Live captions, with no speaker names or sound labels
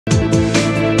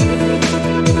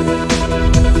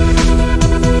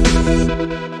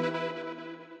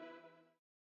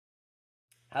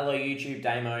Hello YouTube,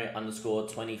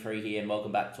 Damo_23 here and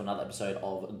welcome back to another episode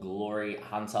of Glory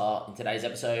Hunter. In today's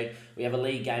episode, we have a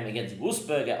league game against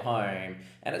Wolfsburg at home.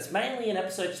 And it's mainly an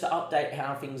episode just to update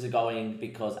how things are going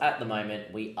because at the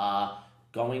moment we are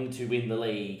going to win the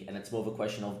league and it's more of a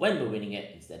question of when we're winning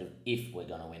it instead of if we're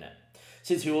going to win it.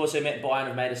 Since we also met Bayern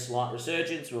have made a slight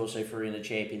resurgence, we're also through in the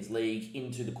Champions League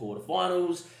into the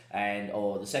quarterfinals,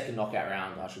 or the second knockout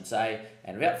round, I should say.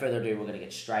 And without further ado, we're going to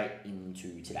get straight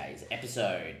into today's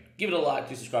episode. Give it a like,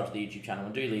 do subscribe to the YouTube channel,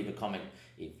 and do leave a comment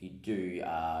if you do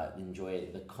enjoy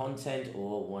the content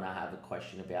or want to have a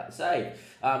question about the save.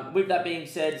 With that being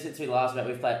said, since we last met,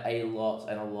 we've played a lot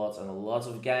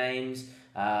of games.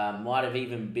 Might have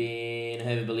even been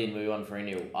Hertha Berlin, we won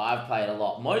 3-0. I've played a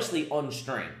lot, mostly on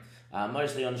stream.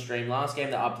 Last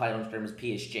game that I played on stream was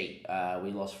PSG.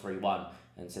 We lost 3-1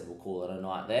 and said we'll call it a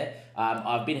night there.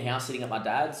 I've been house sitting at my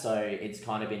dad's, so it's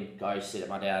kind of been go sit at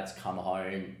my dad's, come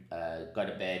home, go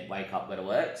to bed, wake up, go to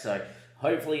work. So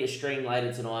hopefully a stream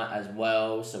later tonight as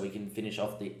well, so we can finish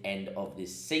off the end of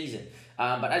this season.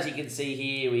 But as you can see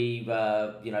here, we've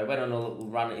went on a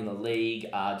run in the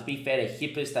league. To be fair to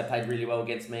Hippers, they played really well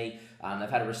against me. They've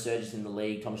had a resurgence in the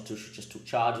league. Thomas Tuchel just took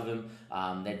charge of them.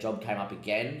 Their job came up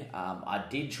again. I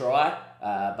did try,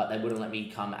 but they wouldn't let me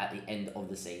come at the end of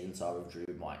the season, so I withdrew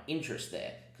my interest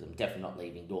there because I'm definitely not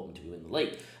leaving Dortmund to win the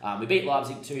league. We beat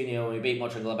Leipzig 2-0. We beat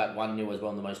Mönchengladbach 1-0 as well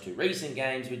in the most two recent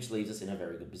games, which leaves us in a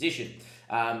very good position.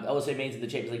 It also means in the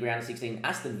Champions League round of 16,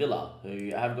 Aston Villa, who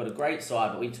have got a great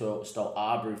side, but we stole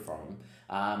Arbru from,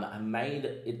 have made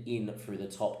it in through the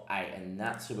top 8, and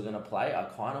that's who we're going to play. I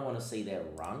kind of want to see their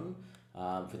run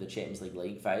for the Champions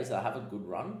League phase. They'll have a good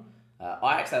run.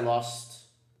 Ajax, they lost.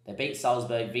 They beat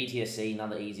Salzburg, VTSC,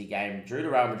 another easy game. Drew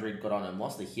to Real Madrid, got on and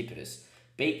lost the Hippos.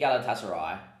 Beat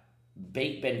Galatasaray,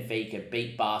 beat Benfica,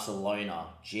 beat Barcelona.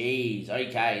 Jeez,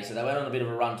 okay, so they went on a bit of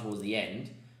a run towards the end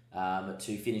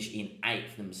to finish in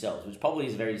 8th themselves, which probably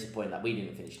is very disappointing that we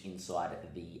didn't finish inside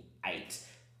the 8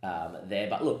 there.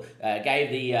 But look, gave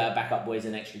the backup boys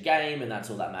an extra game, and that's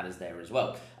all that matters there as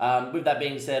well. With that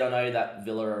being said, I know that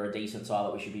Villa are a decent side,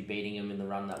 but we should be beating them in the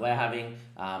run that we're having.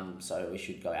 So we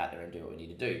should go out there and do what we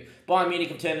need to do. Bayern Munich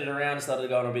have turned it around, started to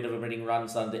go on a bit of a winning run,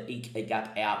 started to eke a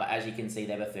gap out. But as you can see,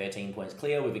 they were 13 points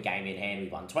clear with a game in hand.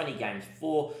 We've won 20 games,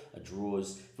 4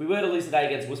 draws. If we were to lose today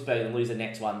against Wolfsburg and lose the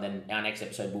next one, then our next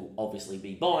episode will obviously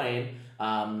be Bayern.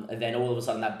 And then all of a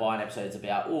sudden that Bayern episode is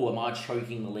about, oh, am I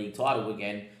choking the league title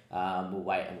again? We'll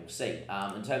wait and we'll see.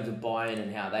 In terms of Bayern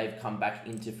and how they've come back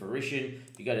into fruition,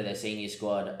 if you go to their senior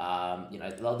squad,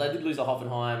 they did lose to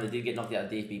Hoffenheim. They did get knocked out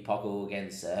of DFB Pokal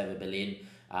against Hertha Berlin.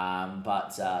 But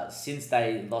since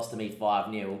they lost to me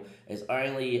 5-0, there's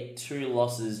only 2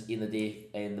 losses in the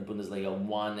Bundesliga,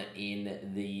 1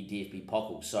 in the DFB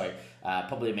Pokal. So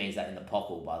probably means that in the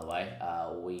Pokal, by the way,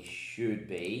 we should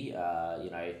be,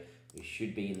 we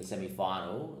should be in the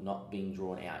semi-final, not being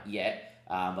drawn out yet.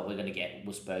 But we're going to get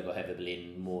Wolfsburg or Hertha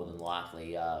Berlin more than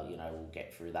likely. We'll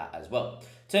get through that as well. In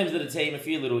terms of the team, a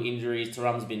few little injuries.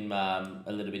 Thuram's been a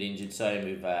little bit injured. Same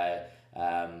with Kai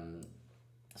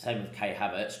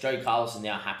Havertz. Joe Carlos is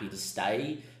now happy to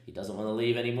stay. He doesn't want to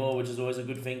leave anymore, which is always a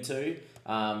good thing too.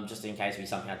 Just in case we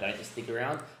somehow don't stick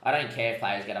around. I don't care if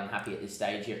players get unhappy at this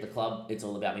stage here at the club. It's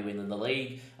all about me winning the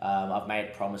league. I've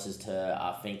made promises to,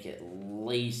 I think, at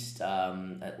least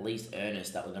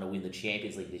Ernest that we're going to win the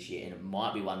Champions League this year, and it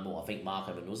might be one more. I think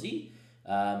Marco Manuzzi,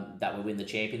 that we win the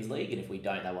Champions League, and if we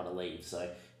don't, they want to leave. So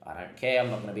I don't care. I'm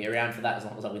not going to be around for that as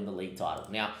long as I win the league title.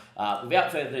 Now,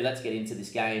 without further ado, let's get into this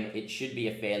game. It should be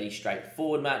a fairly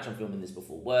straightforward match. I'm filming this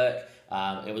before work.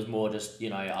 It was more just,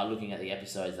 looking at the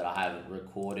episodes that I have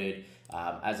recorded.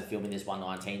 As of filming this,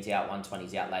 119's out,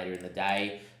 120's out later in the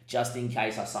day. Just in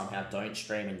case I somehow don't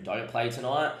stream and don't play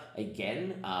tonight,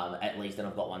 again, at least then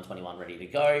I've got 121 ready to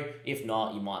go. If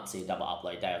not, you might see a double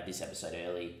upload day of this episode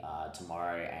early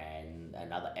tomorrow and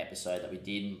another episode that we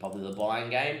did, probably the Bayern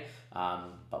game.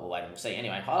 But we'll wait and we'll see.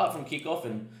 Anyway, highlight from kickoff,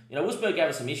 and Wolfsburg gave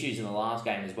us some issues in the last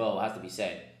game as well, it has to be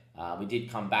said. We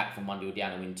did come back from 1-0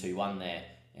 down and win 2-1 there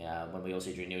when we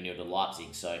also drew 0-0 to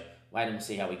Leipzig. So wait and we'll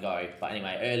see how we go. But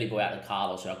anyway, early ball out to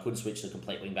Carlos, so I could switch to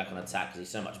complete wing back on attack because he's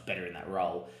so much better in that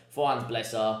role. Finds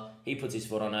Blesser, he puts his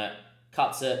foot on it,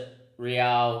 cuts it,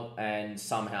 Real, and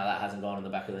somehow that hasn't gone in the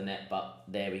back of the net, but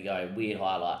there we go. Weird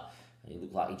highlight. It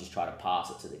looked like he just tried to pass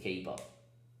it to the keeper.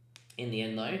 In the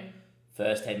end though,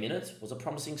 first 10 minutes was a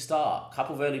promising start.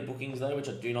 Couple of early bookings though, which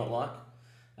I do not like.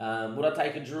 Would I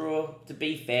take a draw? To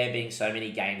be fair, being so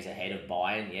many games ahead of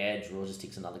Bayern, yeah, draw just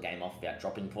ticks another game off without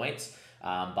dropping points.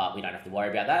 But we don't have to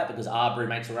worry about that because Arbru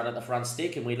makes a run at the front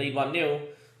stick and we lead 1-0.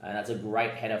 And that's a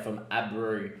great header from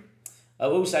Arbru. I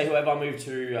will say whoever I move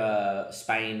to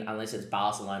Spain, unless it's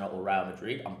Barcelona or Real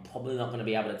Madrid, I'm probably not going to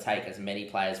be able to take as many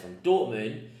players from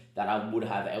Dortmund that I would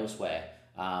have elsewhere.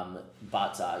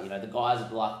 The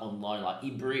guys like on loan, like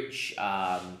Ibrich,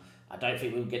 I don't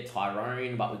think we'll get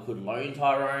Tyrone, but we could loan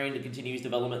Tyrone to continue his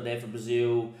development there for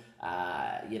Brazil.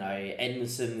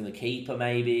 Edmondson, the keeper,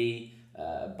 maybe.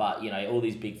 All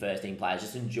these big first team players,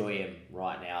 just enjoy him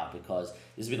right now because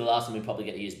this will be the last time we probably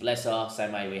get to use Blesser.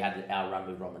 Same way we had our run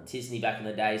with Roman Tisney back in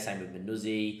the day. Same with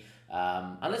Manuzzi.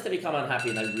 Unless they become unhappy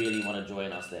and they really want to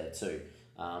join us there too.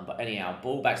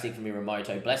 Ball back stick from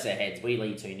Iramoto. Bless their heads. We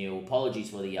lead 2-0.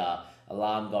 Apologies for the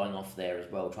alarm going off there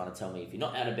as well, trying to tell me if you're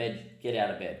not out of bed, get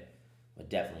out of bed. We're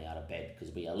definitely out of bed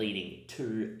because we are leading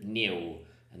 2-0.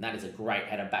 And that is a great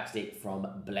header back stick from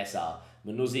Blesser.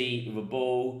 Manuzzi with a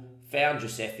ball, found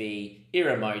Giuseppe,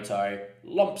 Iramoto,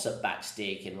 lomps it back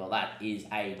stick, and well, that is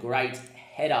a great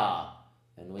header.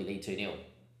 And we lead 2-0.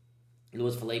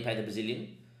 Luis Felipe, the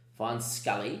Brazilian, finds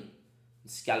Scully.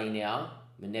 Scully now.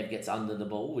 Menev gets under the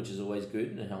ball, which is always good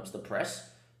and it helps the press.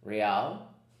 Real.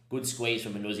 Good squeeze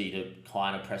from Manuzzi to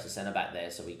kind of press the centre back there,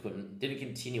 so we didn't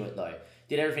continue it though.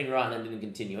 Did everything right and then didn't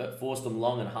continue it. Forced them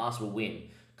long and Haas will win.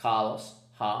 Carlos,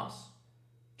 Haas,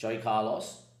 Joe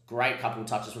Carlos. Great couple of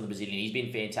touches from the Brazilian. He's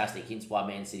been fantastic, hence why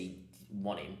Man City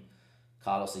want him.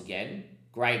 Carlos again.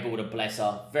 Great ball to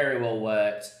Blesser. Very well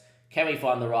worked. Can we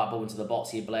find the right ball into the box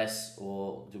here, Bless?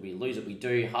 Or do we lose it? We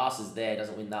do. Haas is there.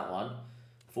 Doesn't win that one.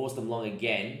 Force them long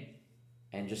again.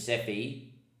 And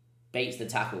Giuseppe beats the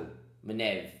tackle.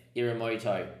 Menev.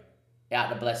 Iramoto. Out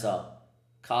to Blesser.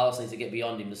 Carlos needs to get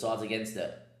beyond him. Decides against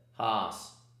it.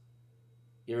 Haas.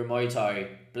 Iramoto.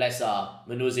 Blesser.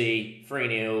 Manuzzi.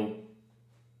 3-0.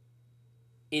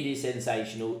 It is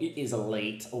sensational. It is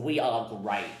elite. We are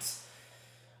great.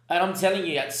 And I'm telling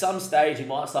you, at some stage, we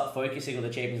might start focusing on the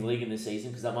Champions League in this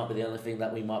season because that might be the only thing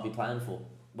that we might be playing for.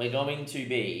 We're going to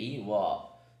be,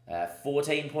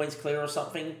 14 points clear or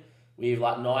something? We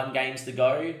have 9 games to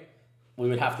go. We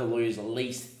would have to lose at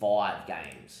least 5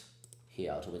 games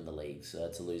here to win the league,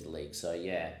 to lose the league. So,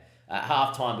 yeah. At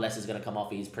half-time, Blesser's going to come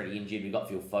off. He's pretty injured. We've got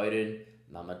Phil Foden.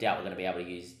 I doubt we're going to be able to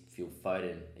use Phil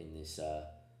Foden in this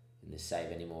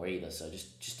save anymore either. So,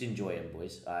 just enjoy him,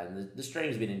 boys. And the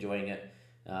stream's been enjoying it.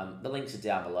 The links are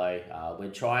down below.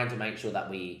 We're trying to make sure that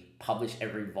we publish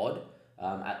every VOD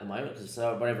at the moment because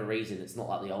for whatever reason, it's not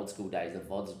like the old school days. The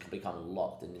VODs have become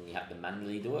locked and then you have to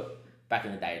manually do it. Back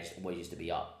in the day, it just always used to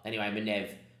be up. Anyway, Menev,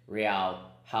 Real,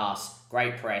 Haas,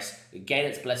 great press. Again,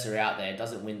 it's Blesser out there.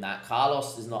 Doesn't win that.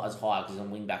 Carlos is not as high because he's on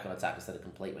wing back on attack instead of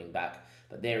complete wing back.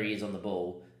 But there he is on the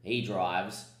ball. He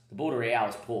drives. The ball to Real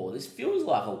is poor. This feels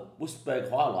like a Wolfsburg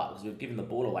highlight because we've given the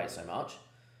ball away so much.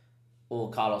 Or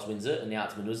Carlos wins it, and now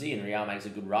it's Manuzzi, and Real makes a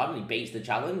good run. He beats the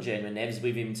challenge, and Menev's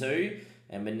with him too.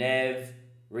 And Menev,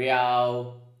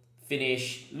 Real,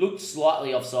 finish. Looked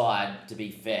slightly offside, to be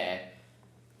fair.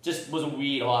 Just was a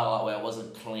weird highlight where it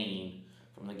wasn't clean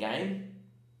from the game.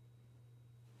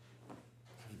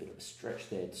 A bit of a stretch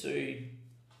there too.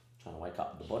 Trying to wake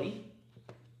up the body.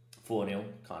 4-0,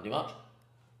 can't do much.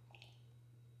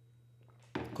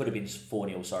 Could have been just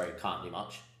 4-0, sorry, can't do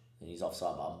much. And he's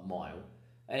offside by a mile.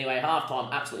 Anyway,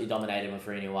 half-time, absolutely dominated with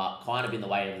 3-0 up. Kind of been the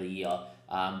way of the year.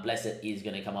 Blessed is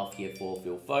going to come off here for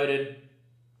Phil Foden.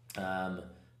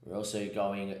 We're also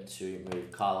going to move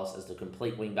Carlos as the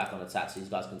complete wing-back on attack, so these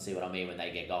guys can see what I mean when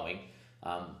they get going.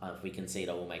 If we concede,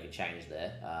 I will make a change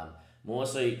there. I'm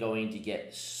also going to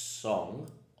get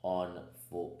Song on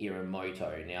for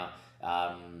Iramoto. Now,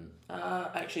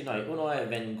 actually, no, Unai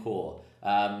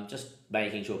Vencourt. Just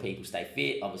making sure people stay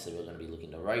fit. Obviously, we're going to be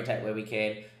looking to rotate where we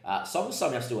can. Song's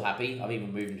still happy. I've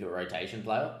even moved him to a rotation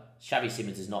player. Xavi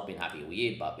Simons has not been happy all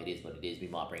year, but it is what it is. We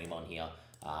might bring him on here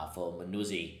for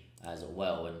Manuzzi as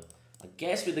well. And I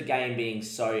guess with the game being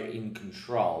so in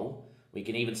control, we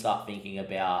can even start thinking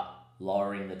about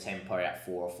lowering the tempo at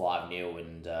 4 or 5-0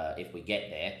 and if we get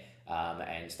there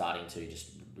and starting to just,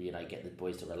 get the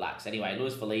boys to relax. Anyway,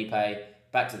 Luis Felipe,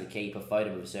 back to the keeper,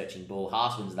 Foden with a searching ball.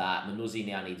 Haas wins that. Manuzzi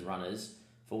now needs runners.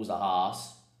 Falls to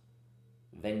Haas.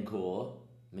 Vencourt.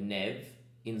 Menev.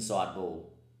 Inside ball.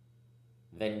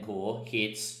 Vencourt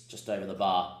hits just over the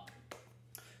bar.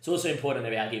 It's also important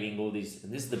about giving all these,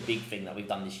 and this is the big thing that we've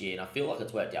done this year, and I feel like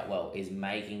it's worked out well, is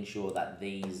making sure that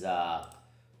these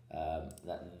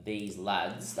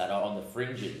lads that are on the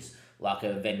fringes, like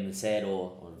a Vensedor,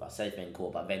 or if I say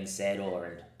Vencourt, but Vensedor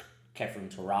and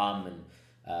Kefren Turam and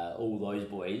all those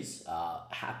boys are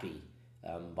happy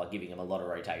by giving them a lot of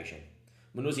rotation.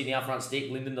 Manuzzi now front stick.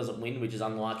 Linden doesn't win, which is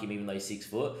unlike him, even though he's 6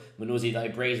 foot. Manuzzi, though,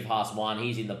 breeze of Haas 1.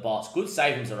 He's in the box. Good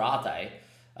save from Zarate.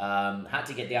 Had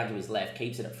to get down to his left.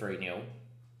 Keeps it at 3-0.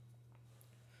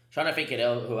 Trying to think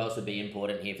who else would be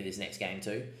important here for this next game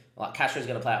too. Like Castro's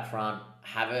going to play up front.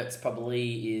 Havertz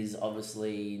probably is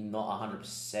obviously not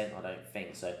 100%, I don't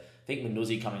think. So I think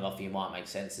Manuzzi coming off here might make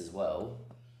sense as well.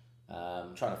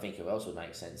 I'm trying to think who else would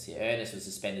make sense here. Ernest was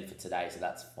suspended for today, so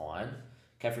that's fine.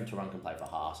 Catherine Turan can play for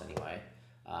Haas anyway.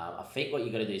 I think what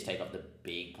you've got to do is take off the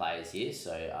big players here.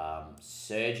 So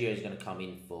Sergio is going to come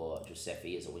in for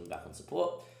Giuseppe as a wing-back on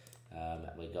support.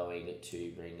 We're going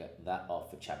to bring that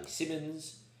off for Xavi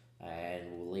Simons.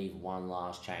 And we'll leave one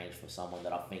last change for someone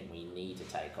that I think we need to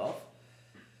take off.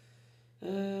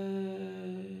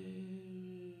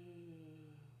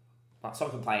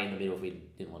 Someone can play in the middle if we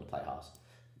didn't want to play Haas.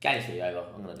 Game's pretty over.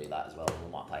 I'm going to do that as well.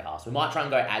 We might play Haas. We might try and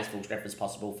go as full strength as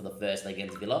possible for the first leg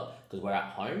against Villa because we're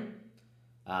at home.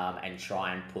 And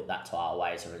try and put that tie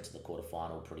away so we're into the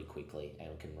quarterfinal pretty quickly and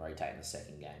we can rotate in the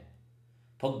second game.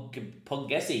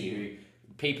 Poggesi, who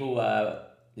people...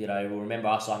 will remember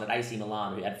I signed at AC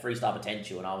Milan who had 3-star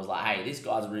potential and I was like, hey, this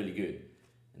guy's really good.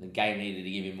 And the game needed to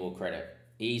give him more credit.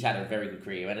 He's had a very good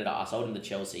career. I sold him to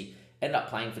Chelsea, ended up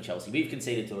playing for Chelsea. We've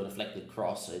conceded to a deflected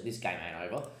cross, so this game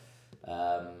ain't over.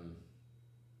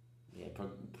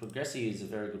 Progressi is a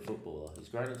very good footballer. He's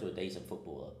grown into a decent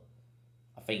footballer.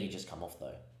 I think he just come off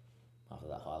though, after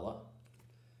that highlight.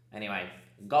 Anyway,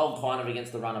 goal kind of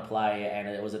against the runner play and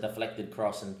it was a deflected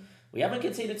cross and we haven't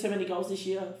conceded too many goals this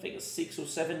year. I think it's 6 or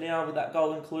 7 now with that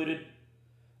goal included.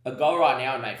 A goal right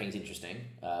now would make things interesting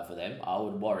for them. I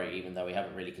would worry even though we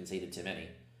haven't really conceded too many.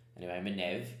 Anyway,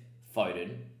 Menev,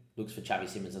 Foden, looks for Xavi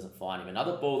Simons, doesn't find him.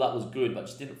 Another ball that was good but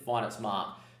just didn't find its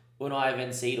mark. Unai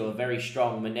Vencido, very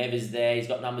strong. Menev is there, he's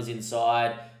got numbers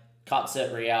inside. Cuts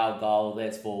at Real, goal,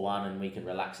 there's 4-1 and we can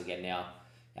relax again now.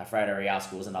 Alfredo Real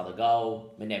scores another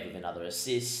goal. Menev with another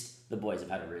assist. The boys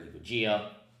have had a really good year.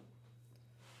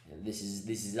 This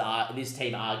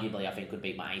team arguably I think could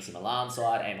beat my AC Milan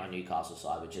side and my Newcastle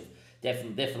side, which have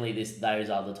definitely those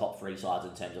are the top 3 sides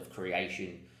in terms of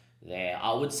creation there.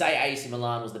 I would say AC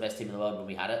Milan was the best team in the world when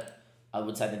we had it. I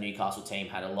would say the Newcastle team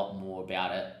had a lot more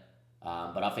about it,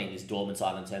 but I think this Dortmund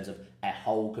side in terms of a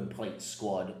whole complete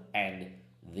squad and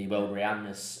the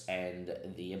well-roundedness and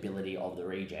the ability of the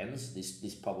regens,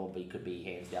 this probably could be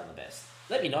hands down the best.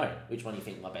 Let me know which one you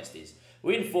think my best is.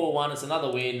 Win 4-1, it's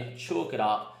another win, chalk it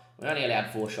up. We only allowed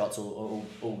 4 shots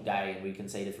all day and we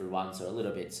conceded through 1, so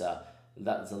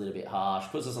that's a little bit harsh.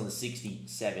 Puts us on the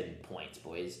 67 points,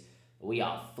 boys. We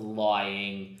are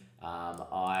flying.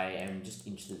 I am just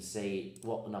interested to see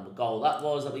what number goal that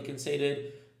was that we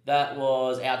conceded. That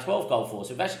was our 12th goal for us.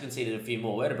 We've actually conceded a few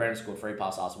more. Werder Bremen scored 3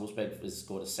 past us. Wolfsburg has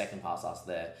scored a 2nd past us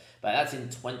there. But that's in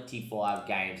 25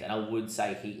 games. And I would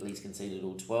say Heatley's conceded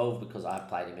all 12 because I've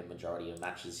played him in majority of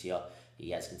matches here.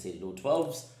 He has conceded all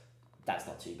 12s. That's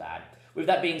not too bad. With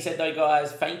that being said though,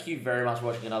 guys, thank you very much for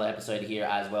watching another episode here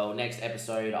as well. Next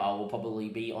episode, I will probably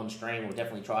be on stream. We'll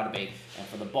definitely try to be. And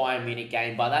for the Bayern Munich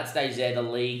game, by that stage there, the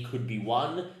league could be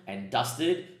won and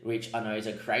dusted, which I know is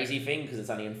a crazy thing because it's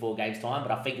only in 4 games' time.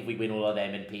 But I think if we win all of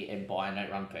them and Bayern don't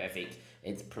run perfect,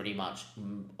 it's pretty much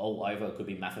all over. It could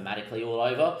be mathematically all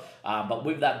over. But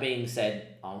with that being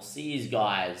said, I'll see you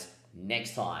guys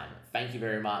next time. Thank you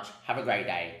very much. Have a great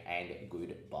day and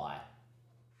goodbye.